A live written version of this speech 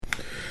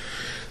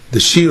The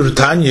Shir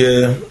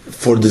Tanya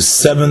for the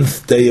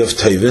 7th day of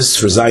Tevis,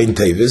 for Zayin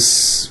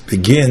Tevis,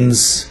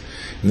 begins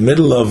in the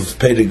middle of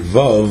Perek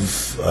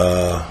Vav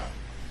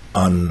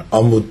on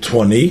Amud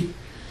 20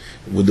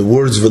 with the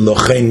words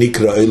V'lochein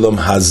nikra olam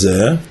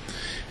hazeh,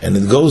 and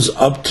it goes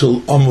up till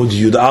Amud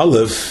Yud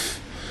Aleph,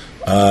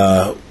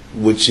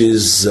 which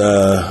is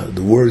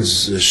the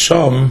words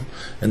Sham,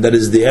 and that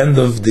is the end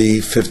of the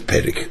 5th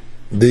Perek,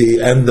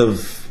 the end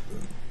of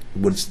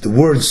what's the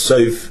word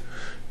Soif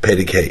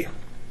Perek Hey.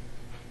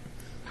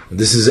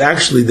 This is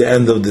actually the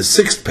end of the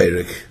 6th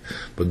Perek,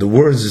 but the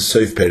words is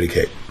Soif Perek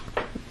Hey.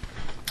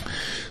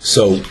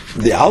 So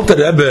the Alter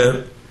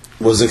Rebbe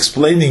was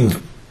explaining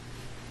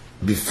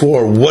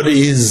before what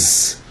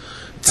is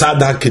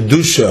Tzad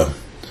HaKedusha,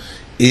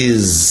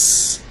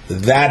 is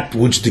that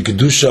which the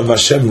Kedusha of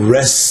Hashem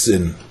rests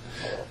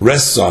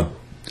on,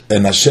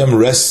 and Hashem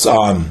rests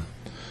on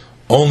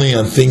only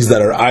on things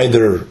that are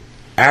either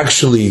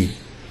actually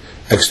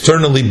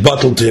externally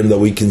bottled to Him, that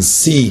we can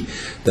see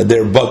that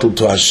they're bottled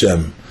to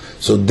Hashem.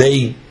 So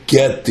they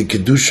get the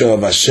Kedusha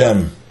of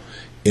Hashem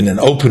in an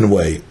open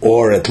way,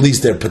 or at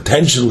least they're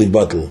potentially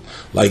bottled,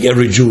 like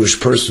every Jewish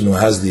person who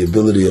has the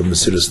ability of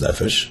Mesiras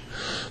Nefesh.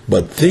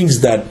 But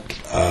things that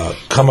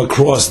come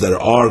across that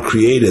are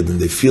created and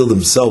they feel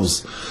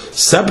themselves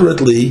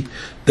separately,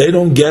 they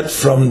don't get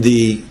from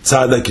the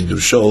Tzad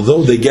HaKedusha,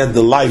 although they get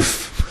the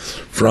life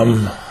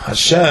from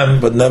Hashem,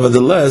 but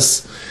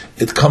nevertheless,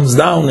 it comes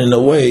down in a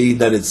way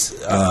that it's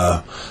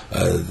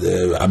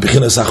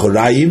Abichinas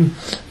Achorayim,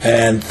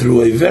 and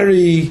through a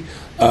very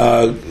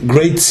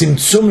great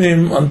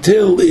Tzimtzumim,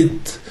 until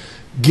it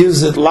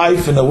gives it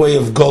life in a way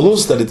of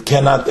Golus, that it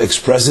cannot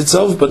express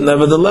itself, but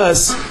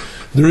nevertheless,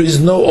 there is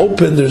no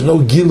open, there's no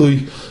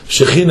Gilui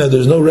Shechina,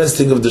 there's no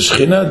resting of the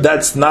Shechina.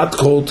 That's not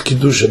called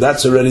Kedusha,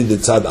 that's already the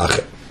Tzad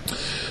Acher.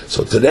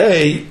 So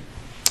today,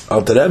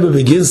 Alter Rebbe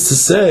begins to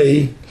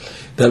say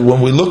that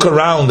when we look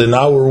around in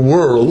our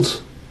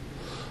world,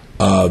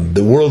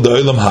 the world of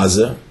Olam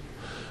Hazeh,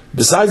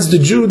 besides the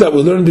Jew that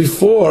we learned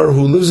before,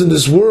 who lives in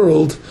this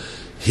world,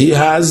 he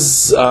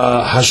has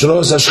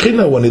Hashros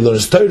HaShechina when he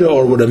learns Torah,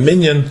 or with a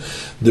minyan,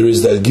 there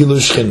is that Gilu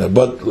Shechina.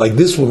 But like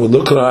this, when we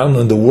look around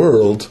in the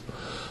world,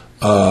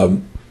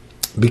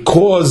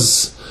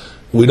 because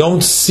we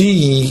don't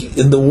see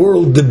in the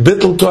world the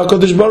bittul to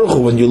HaKadosh Baruch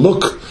Hu. When you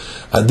look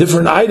at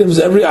different items,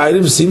 every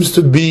item seems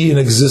to be in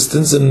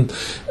existence and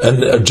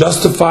a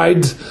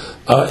justified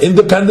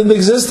independent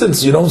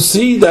existence. You don't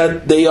see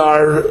that they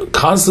are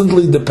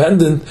constantly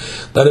dependent,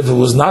 that if it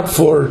was not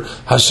for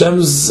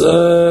Hashem's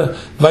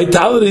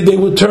vitality, they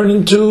would turn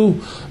into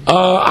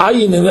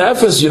ayin and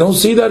ephes. You don't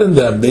see that in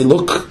them. They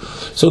look,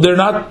 so they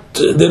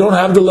don't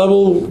have the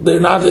level, they're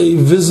not a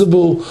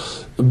visible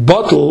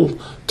bottle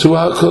to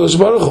HaKadosh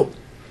Baruch Hu.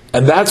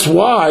 And that's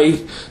why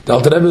the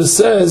Alter Rebbe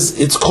says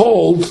it's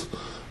called,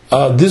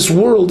 this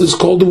world is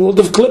called the world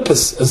of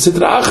Klippas and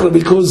Sitra Achra,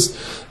 because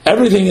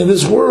everything in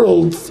this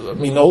world,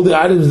 all the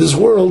items in this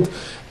world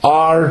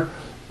are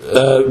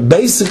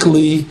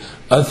basically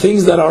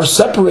things that are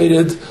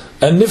separated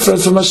and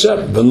nifrat from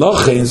Hashem.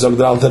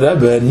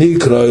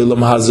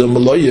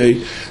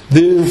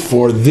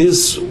 Therefore,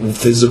 this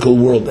physical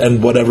world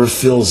and whatever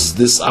fills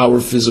this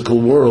our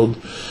physical world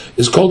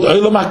is called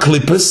Olam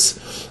HaKlippas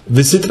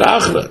v'Sitra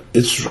Achra.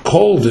 It's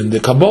called in the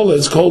Kabbalah,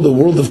 it's called the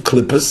world of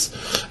Klippas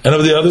and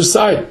of the other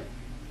side,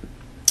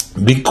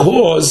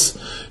 because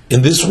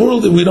in this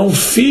world we don't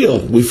feel,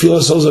 we feel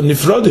ourselves as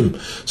nifrodim,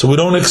 so we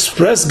don't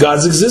express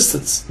God's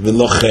existence.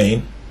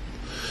 V'lochein,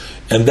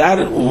 and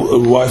that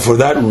why, for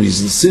that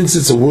reason, since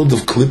it's a world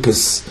of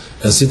Klippas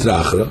and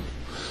Sitra Achra,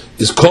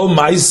 is called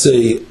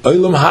Maaseh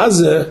Olam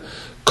Hazeh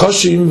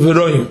Koshim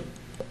V'roim.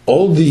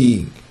 All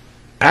the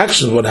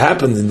actions, what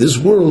happened in this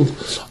world,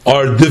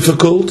 are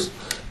difficult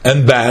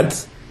and bad,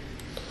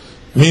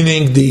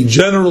 meaning the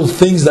general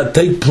things that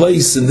take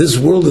place in this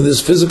world, in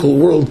this physical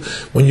world,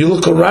 when you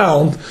look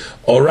around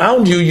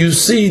you, you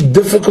see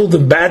difficult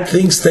and bad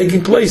things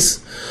taking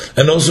place.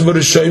 And also and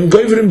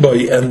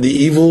the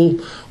evil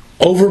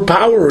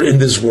overpower in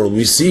this world.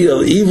 We see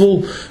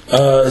evil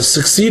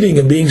succeeding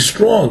and being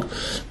strong,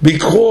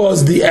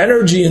 because the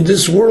energy in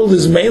this world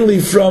is mainly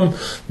from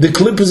the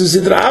Klippas of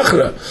Sitra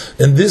Achra,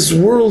 and this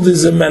world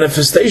is a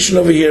manifestation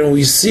over here, and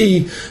we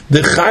see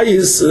the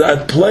Chayis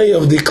at play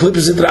of the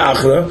Klippas of Sitra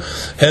Achra,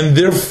 and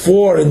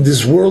therefore in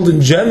this world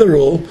in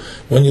general,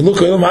 when you look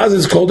at Olam Hazeh,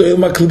 it's called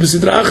Olam HaKlippas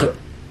Sitra Achra.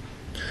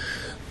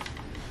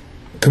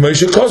 As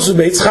the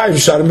Eitz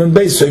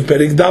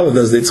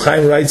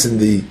Chaim writes in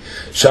the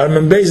Sharm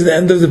and Beis at the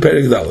end of the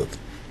Perek Dalet.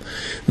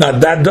 Now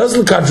that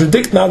doesn't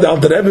contradict now the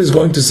Alter Rebbe is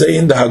going to say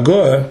in the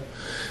Haggadah.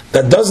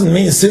 That doesn't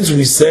mean, since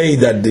we say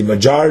that the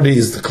majority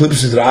is the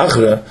Klippas Sitra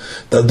Achra,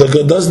 that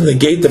doesn't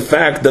negate the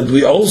fact that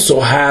we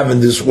also have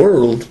in this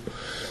world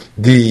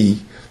the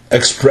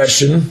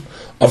expression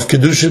of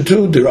Kedusha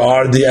too. There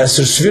are the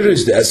Esther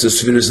Spheres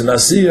and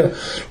Asiya,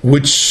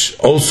 which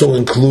also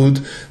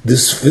include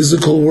this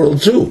physical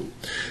world too.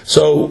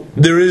 So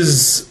there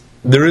is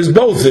there is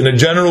both. In a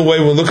general way,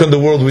 when we look on the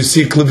world, we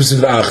see Klippus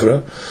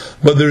Achra,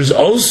 but there is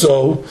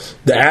also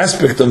the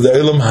aspect of the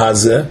Olam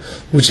Hazeh,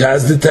 which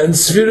has the 10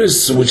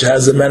 spheres, which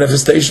has a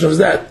manifestation of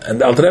that. And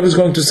the Alter Rebbe is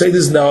going to say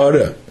this in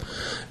the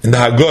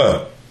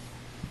Haggadah,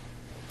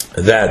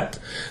 that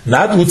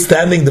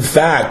notwithstanding the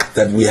fact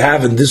that we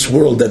have in this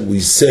world that we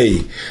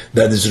say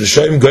that is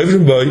Rishoyim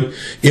Goyvrim Boy,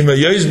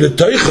 Imayoyz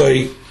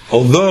B'toichoy,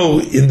 although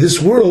in this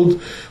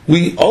world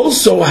we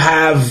also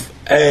have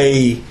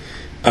a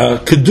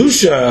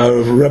Kedusha,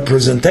 a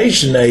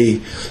representation, a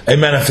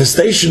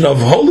manifestation of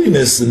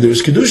holiness, and there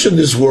is Kedusha in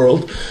this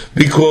world,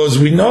 because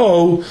we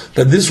know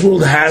that this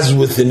world has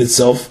within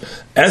itself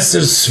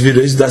Eser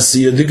Sfiris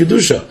Dasiya de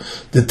Kedusha,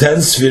 the 10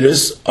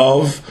 Sfiris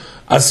of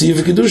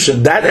Asiya Kedusha.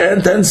 That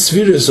 10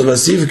 Sfiris of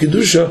Asiya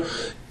Kedusha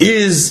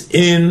is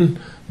in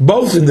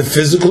both in the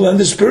physical and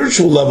the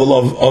spiritual level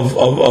of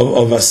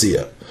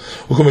Asiya.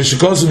 And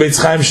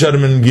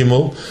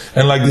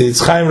like the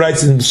Eitz Chaim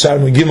writes in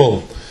Sharm and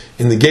Gimel,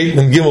 in the Gate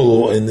and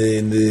Gimel, in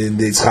the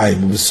Eitz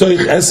Chaim,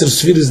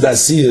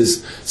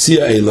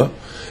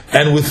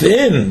 and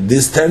within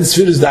these 10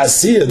 spheres the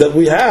Asiya that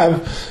we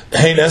have,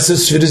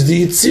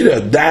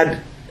 that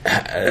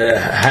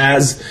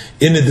has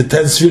in it the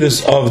 10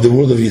 spheres of the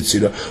world of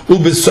Yitzira.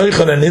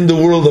 And in the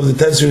world of the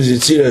 10 spheres of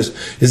Yitzira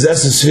is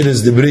Eser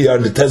spheres the Bria,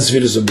 the 10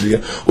 spheres of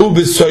Bria. And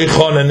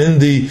in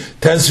the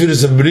 10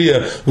 spheres of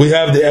Bria we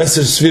have the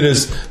Eser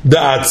spheres the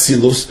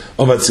Atzilus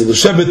of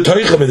Atzilus. In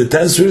the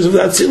 10 spheres of the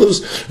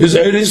Atzilus is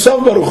Eir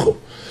Yisrael Baruch Hu.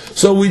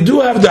 So we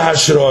do have the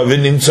Hashra of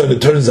Nimtzah, and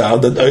it turns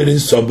out that Eir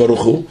Yisrael Baruch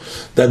Hu,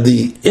 that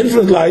the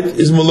infinite light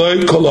is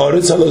Moloi Kol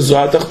Haaretz Ala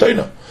Zohar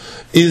Tachtoina,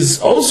 is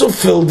also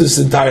filled this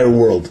entire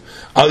world.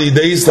 Through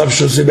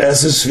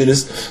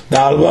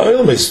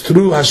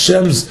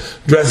Hashem's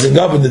dressing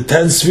up in the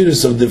 10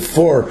 spheres of the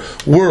 4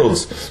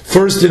 worlds.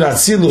 First in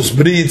Atzilus,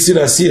 Bria,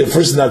 Yitzira, Asiya.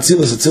 First in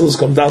Atzilus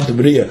come down to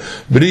Bria.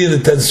 Bria in the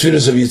 10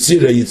 spheres of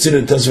Yitzira, Yitzira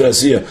in the 10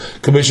 spheres of Asiya.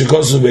 Commission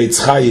Kosu Beitz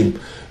Chaim,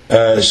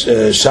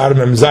 Shar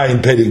Mem Zayin,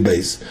 Perik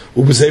Beis.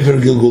 Ubesefer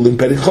Gilgul in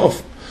Perik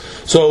Chof.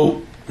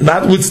 So,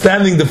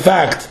 notwithstanding the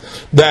fact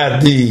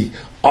that the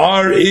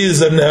R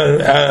is a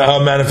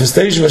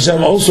manifestation of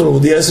Hashem also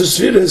with the Eser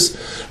Spheres,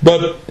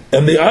 but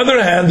on the other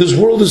hand, this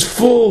world is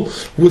full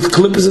with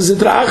Klippus and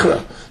Sitra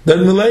Achra,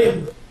 then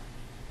Milayim.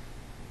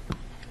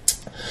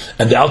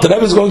 And the Alter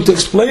Rebbe is going to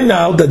explain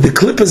now that the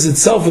Klippus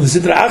itself and the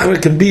Sitra Achra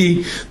can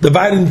be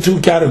divided into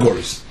 2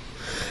 categories.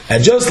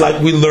 And just like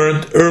we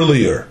learned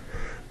earlier,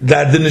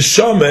 that the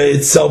Neshama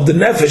itself, the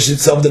Nefesh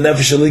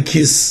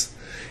Elikis,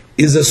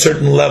 is a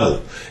certain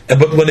level.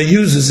 But when it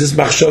uses this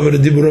Machshava, the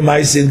Dibur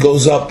Maisi, it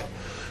goes up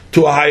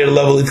to a higher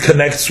level. It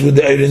connects with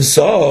the Ein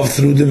Sof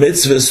through the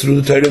mitzvahs,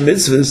 through the Torah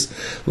mitzvahs.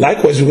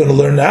 Likewise, we're going to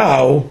learn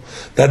now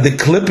that the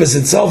Klippos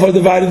itself are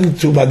divided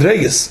into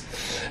Madregas.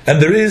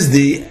 And there is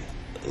the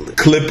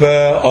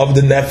Klippa of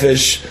the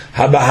Nefesh,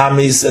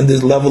 Habahamis, and the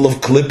level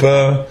of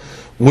Klippa,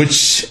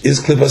 which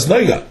is Klippas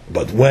Noiga.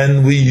 But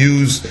when we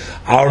use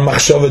our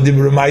Machshava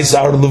Dibur Mais,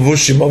 our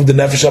Levushim of the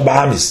Nefesh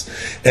Habahamis,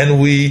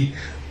 and we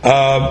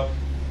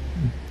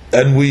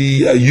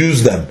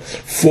use them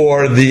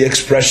for the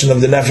expression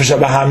of the Nefesh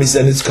HaBahamis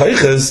and its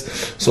Koiches,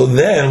 so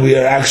then we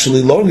are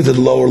actually lowering to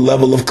the lower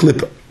level of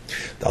Klippa.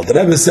 The Alter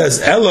Rebbe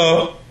says,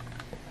 Elo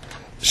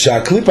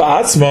Sha'Klippa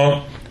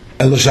Atzma,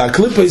 Elo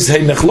Sha'Klippa is Hei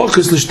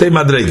Nechlokus L'Shtei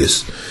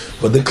Madreges.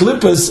 But the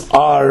Klippas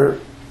are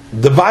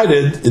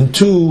divided in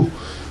 2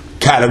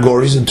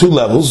 categories, in 2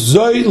 levels,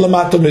 Zoi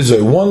Lamato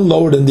Mezoi, one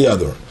lower than the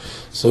other.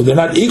 So they're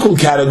not equal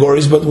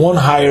categories, but one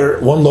higher,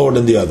 one lower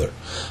than the other.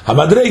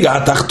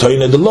 Hamadrega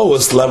Atachtoina, the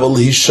lowest level,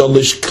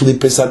 Hisholish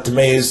Klippes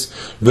Atmeis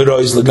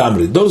Verois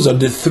Legamri. Those are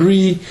the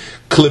 3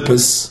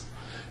 Klippes.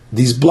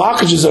 These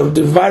blockages are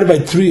divided by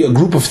 3, a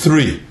group of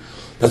 3.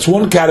 That's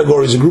one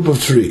category, is a group of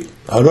 3.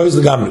 Verois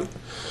Legamri.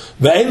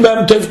 Ve'ein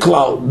Bam Tev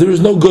Klal, there is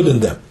no good in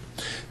them.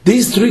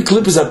 These 3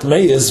 Klippes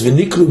Atmeis,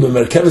 V'nikru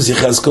B'merkeves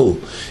Yechezkel,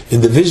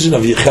 in the vision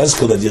of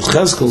Yechezkel, that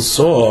Yechezkel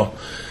saw.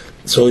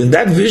 So in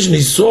that vision,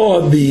 he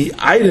saw the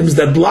items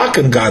that block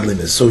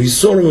ungodliness. So he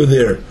saw over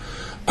there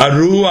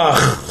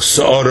Aruach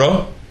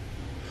Sa'ara,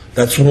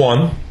 that's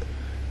one,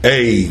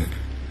 a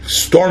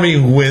stormy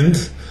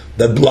wind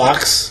that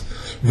blocks,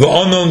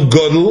 V'onon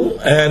Godel,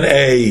 and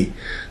a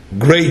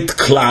great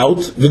cloud,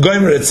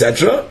 V'goymer,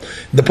 etc.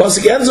 The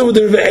pasuk ends over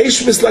there,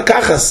 V'eish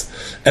Mislakachas,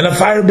 and a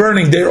fire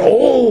burning. They're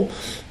all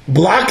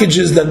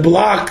blockages that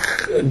block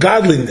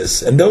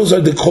godliness, and those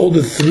are called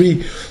the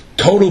 3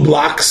 total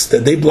blocks,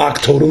 that they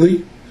block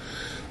totally.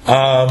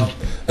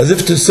 As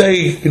if to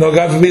say,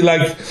 God forbid,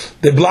 like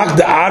they block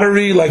the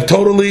artery like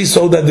totally,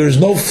 so that there's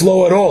no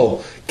flow at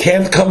all.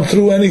 Can't come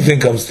through, anything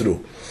comes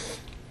through.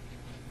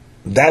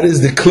 That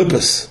is the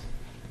Klippos.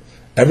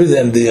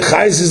 Everything. The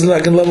Chais is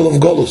like a level of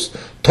Golus.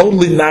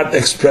 Totally not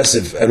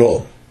expressive at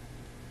all.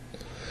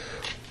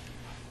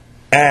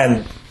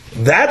 And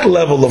that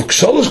level of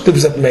Ksholosh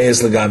Klippos at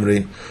Meis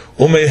Legamri,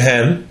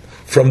 Umehen,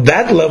 from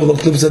that level of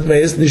Klippos at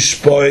Meis,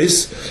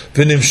 Nishpois,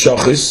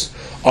 V'nimshochis,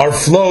 are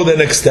flowed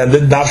and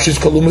extended, Nafshis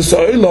Kolumis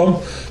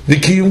Oilom, the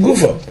Kiyum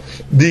Gufa.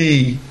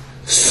 The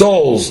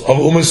souls of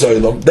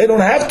Umm they don't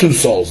have two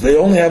souls, they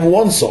only have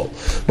one soul.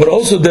 But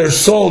also their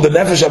soul, the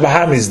Nefesh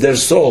HaBahamis, their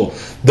soul,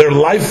 their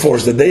life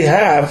force that they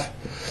have,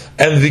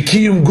 and the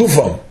Kiyum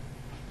Gufam,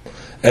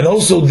 and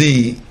also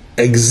the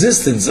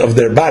existence of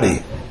their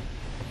body.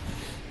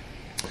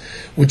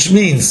 Which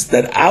means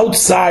that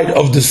outside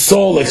of the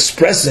soul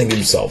expressing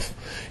himself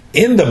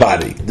in the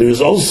body, there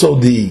is also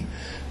the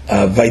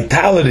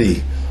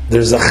vitality,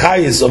 there's a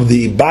chayis of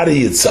the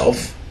body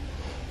itself,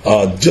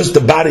 just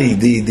the body,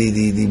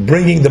 the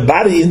bringing the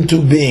body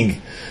into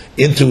being,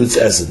 into its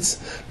essence.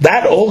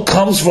 That all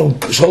comes from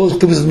Shalosh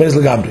Klipos Atmeis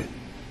Legamri.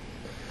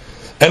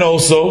 And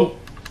also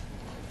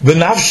the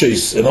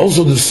nafshis, and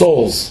also the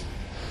souls,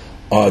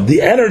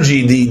 the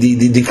energy,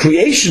 the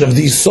creation of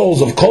these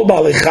souls of Kol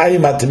Baalei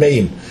Chayim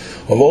Atmeim,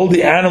 of all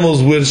the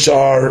animals which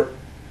are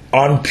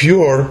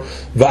unpure,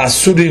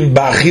 va'asurim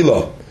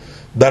ba'achila,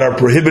 that are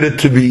prohibited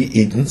to be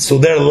eaten. So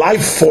their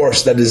life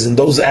force that is in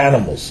those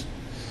animals,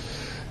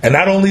 and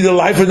not only the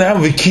life of the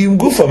animal, v'kiyum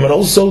gufam, and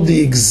also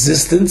the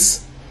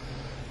existence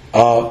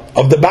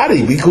of the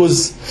body,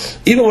 because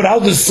even without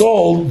the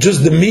soul,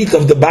 just the meat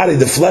of the body,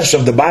 the flesh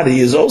of the body,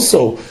 is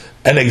also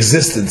an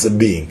existence, a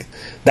being.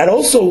 That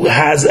also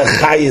has a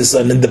chayis,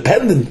 an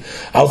independent,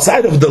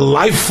 outside of the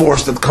life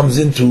force that comes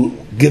in to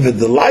give it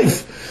the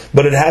life,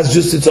 but it has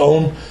just its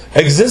own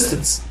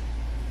existence.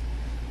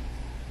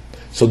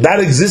 So that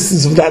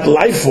existence of that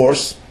life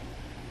force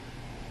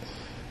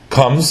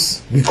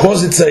comes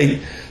because it's a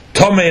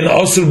tomei and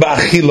osur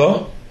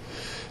ba'achila.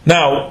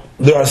 Now,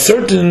 there are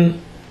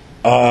certain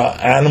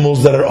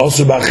animals that are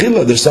osur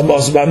ba'achila, there's some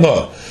osur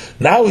ba'anoah.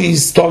 Now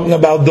he's talking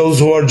about those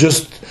who are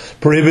just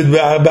prohibited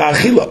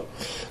ba'achila.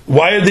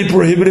 Why are they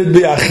prohibited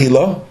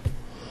b'achila?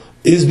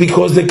 Is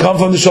because they come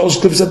from the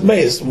Shalosh Klipos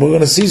Atmeis. We're going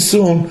to see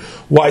soon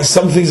why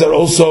some things are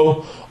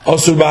also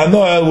Asur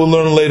Ba'anoah. We'll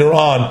learn later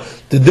on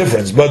the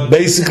difference. But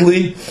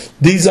basically,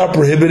 these are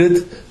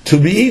prohibited to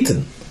be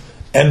eaten.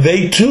 And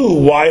they too,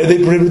 why are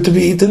they prohibited to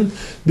be eaten?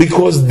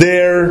 Because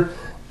their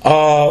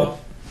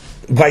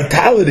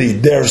vitality,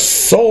 their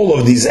soul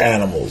of these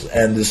animals,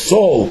 and the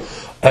soul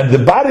and the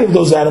body of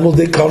those animals,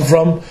 they come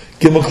from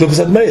Gimel Klipos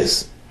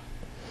Atmeis.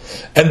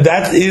 And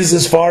that is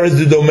as far as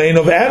the domain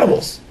of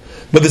animals.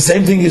 But the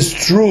same thing is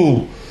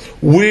true.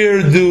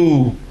 Where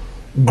do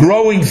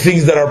growing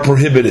things that are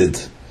prohibited,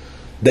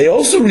 they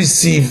also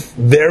receive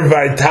their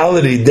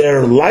vitality,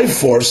 their life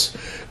force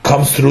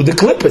comes through the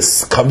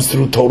klippus, comes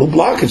through total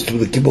blockage, through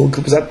the Kibbul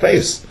Klipos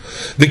Atmeis.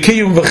 The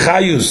Kiyum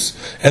V'chayus,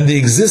 and the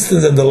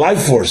existence and the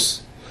life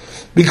force.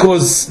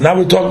 Because now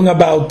we're talking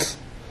about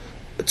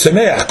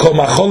Tzemeach, Kol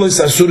Macholis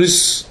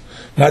Asuris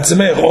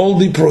Matzemeach, all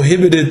the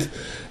prohibited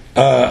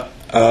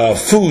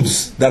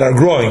foods that are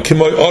growing,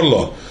 Kimoy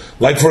Orlo.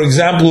 Like for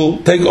example,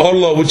 take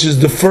Orlo, which is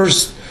the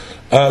first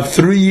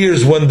 3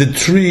 years when the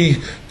tree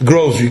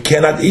grows, you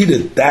cannot eat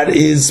it. That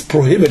is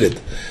prohibited.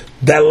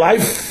 That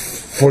life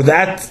for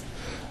that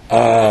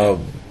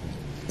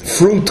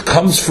fruit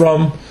comes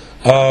from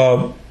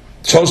Shalosh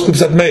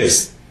Klipos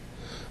Atmeis.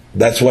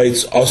 That's why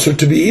it's also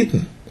to be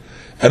eaten.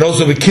 And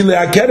also the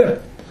Kilei HaKerem,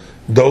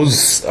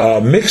 those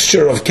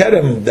mixture of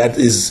kerem, that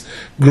is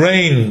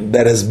grain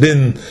that has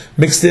been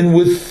mixed in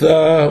with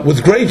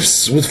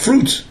grapes, with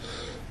fruit,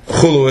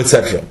 chulu,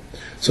 etc.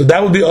 So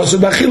that would be also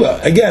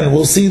b'achila. Again,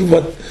 we'll see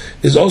what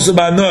is also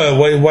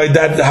ba'anoah, why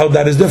that, how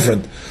that is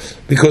different,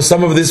 because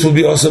some of this will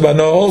be also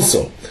ba'anoah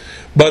also.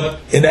 But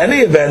in any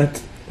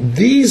event,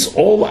 these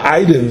all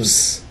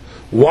items,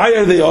 why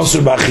are they also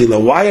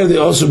b'achila? Why are they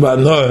also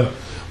ba'anoah?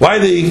 Why are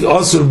they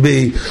also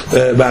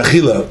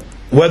b'achila?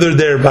 Whether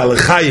they're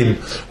balechayim,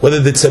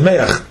 whether they're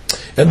tzemeach.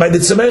 And by the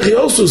tzemeach he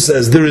also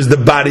says there is the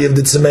body of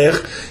the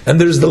tzemeach and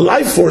there is the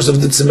life force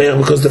of the tzemeach,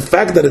 because the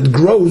fact that it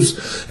grows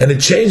and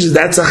it changes,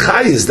 that's a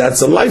chayis,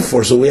 that's a life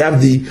force. So we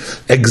have the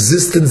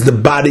existence, the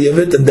body of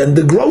it, and then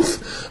the growth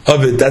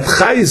of it, that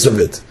chayis of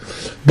it.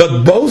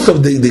 But both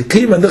of the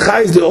kim and the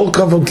chayis, they all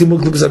come from Gimel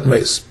Klipos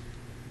Atmeis.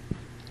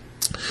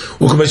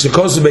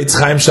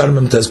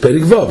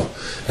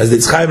 As the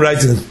Tzchaim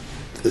writes in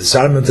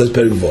Shalom Mem Tes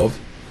Perik Vov,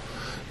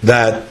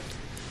 that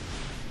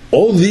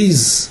all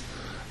these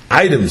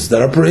items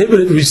that are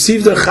prohibited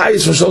receive their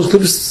chayis from Shalosh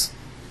Klipos,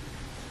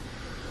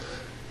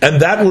 and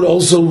that would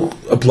also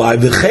apply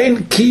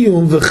v'chein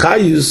kiyum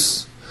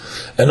v'chayus,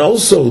 and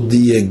also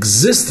the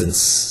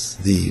existence,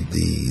 the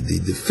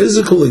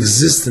physical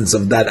existence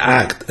of that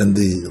act and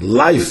the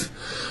life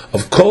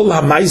of kol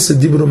ha'maisa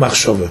dibru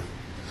machshava.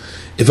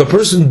 If a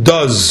person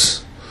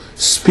does,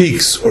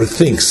 speaks or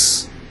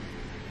thinks,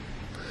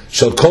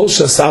 shall kol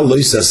shasal lo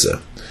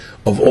yisaseh,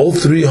 of all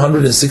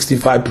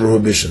 365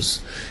 prohibitions,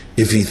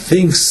 if he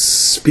thinks,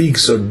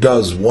 speaks, or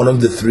does one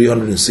of the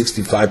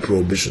 365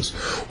 prohibitions,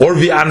 or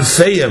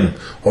v'anfeim,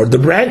 or the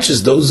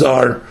branches, those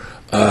are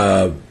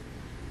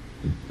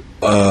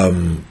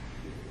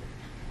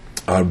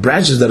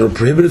branches that are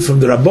prohibited from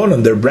the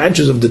Rabbanon, they're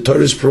branches of the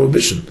Torah's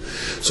prohibition.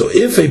 So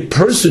if a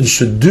person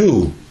should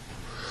do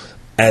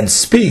and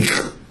speak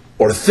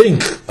or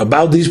think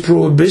about these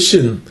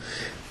prohibition,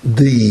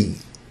 the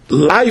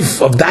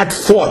life of that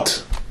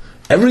thought,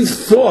 every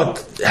thought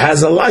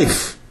has a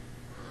life.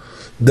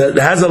 that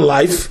has a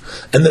life,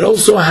 and that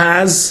also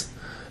has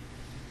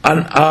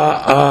an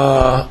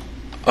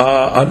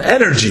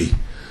energy.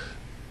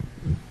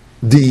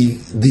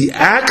 The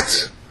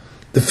act,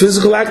 the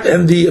physical act,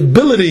 and the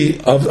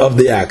ability of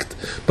the act.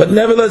 But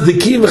nevertheless, the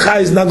key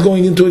v'chai is not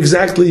going into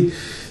exactly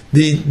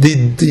the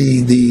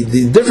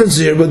difference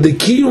here, but the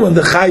kiyum and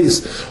the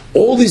chayis,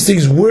 all these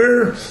things,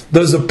 where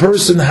does a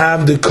person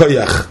have the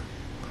koyach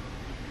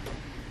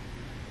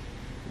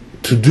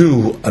to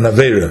do an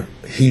avera?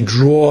 He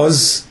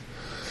draws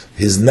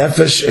his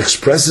nefesh,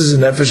 expresses his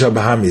nefesh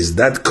abahamis.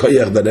 That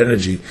koyach, that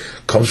energy,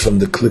 comes from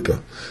the klippa.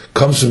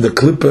 Comes from the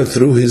klippa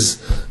through his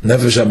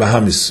nefesh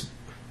abahamis.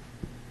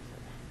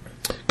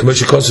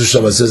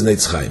 Says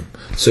Neitz Chaim.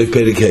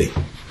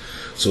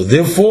 So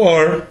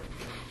therefore,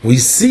 we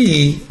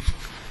see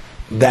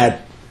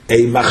that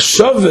a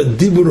machshava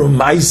dibur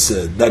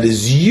u'maisa that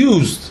is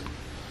used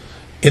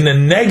in a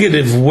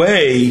negative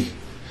way,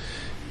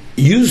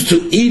 used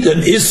to eat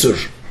an isur,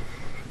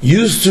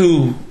 used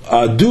to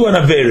do an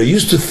avera,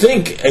 used to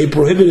think a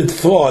prohibited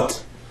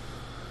thought,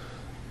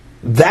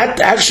 that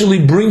actually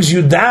brings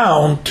you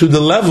down to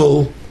the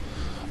level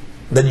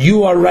that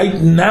you are right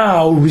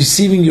now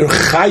receiving your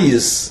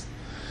chayis,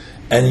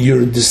 and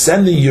you're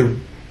descending your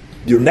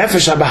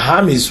nefesh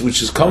abahamis,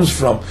 which comes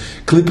from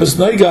klipas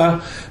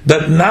noiga,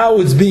 that now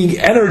it's being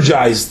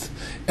energized,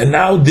 and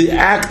now the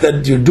act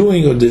that you're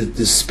doing, or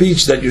the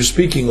speech that you're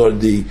speaking, or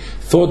the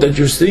thought that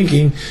you're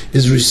thinking,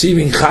 is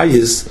receiving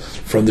chayis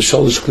from the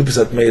sholosh klipas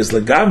atmeyas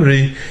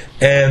legamri,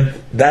 and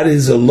that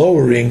is a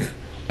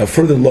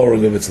further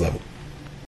lowering of its level.